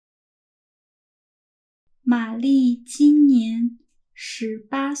玛丽今年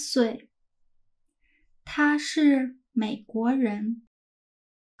18岁，她是美国人，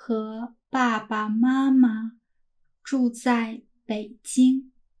和爸爸妈妈住在北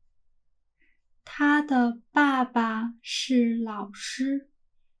京。她的爸爸是老师，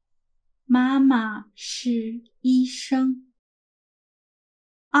妈妈是医生。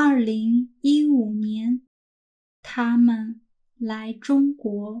2015年，他们来中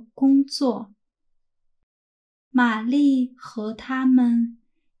国工作。玛丽和他们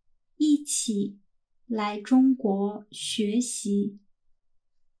一起来中国学习。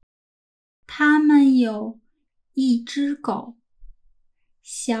他们有一只狗，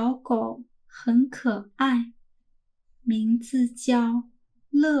小狗很可爱，名字叫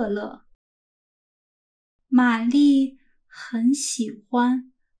乐乐。玛丽很喜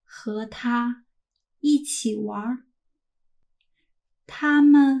欢和它一起玩。他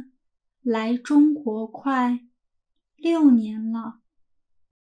们来中国快6年了，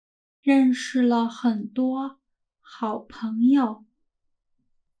认识了很多好朋友。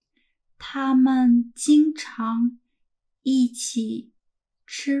他们经常一起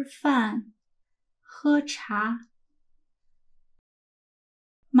吃饭、喝茶。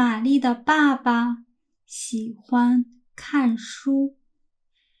玛丽的爸爸喜欢看书，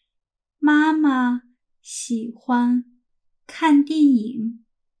妈妈喜欢看电影、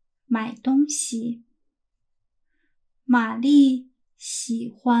买东西。玛丽喜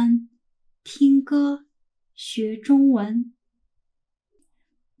欢听歌、学中文。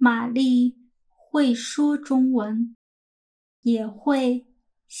玛丽会说中文，也会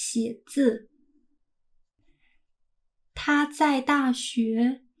写字。她在大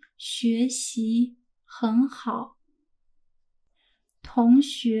学学习很好，同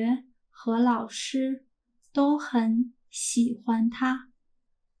学和老师都很喜欢她。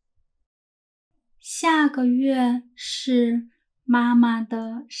下个月是妈妈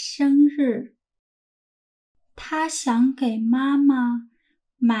的生日，她想给妈妈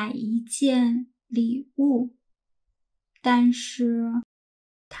买一件礼物，但是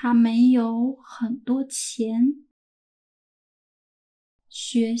她没有很多钱。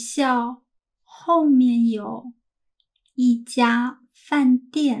学校后面有一家饭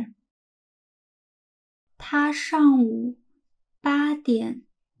店，她上午8点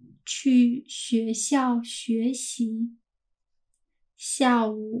去学校学习，下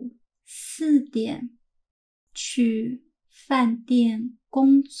午4点去饭店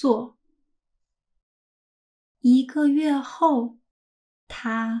工作。1个月后，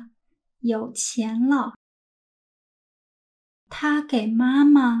她有钱了。她给妈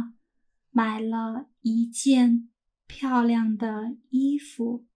妈买了一件漂亮的衣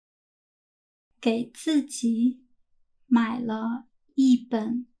服，给自己买了一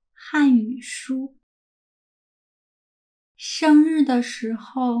本汉语书。生日的时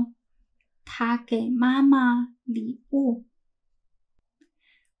候，她给妈妈礼物。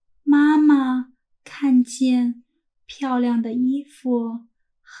妈妈看见漂亮的衣服，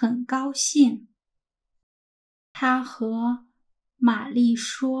很高兴。她和玛丽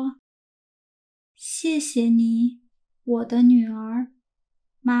说：“谢谢你，我的女儿，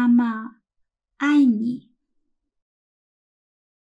妈妈爱你。”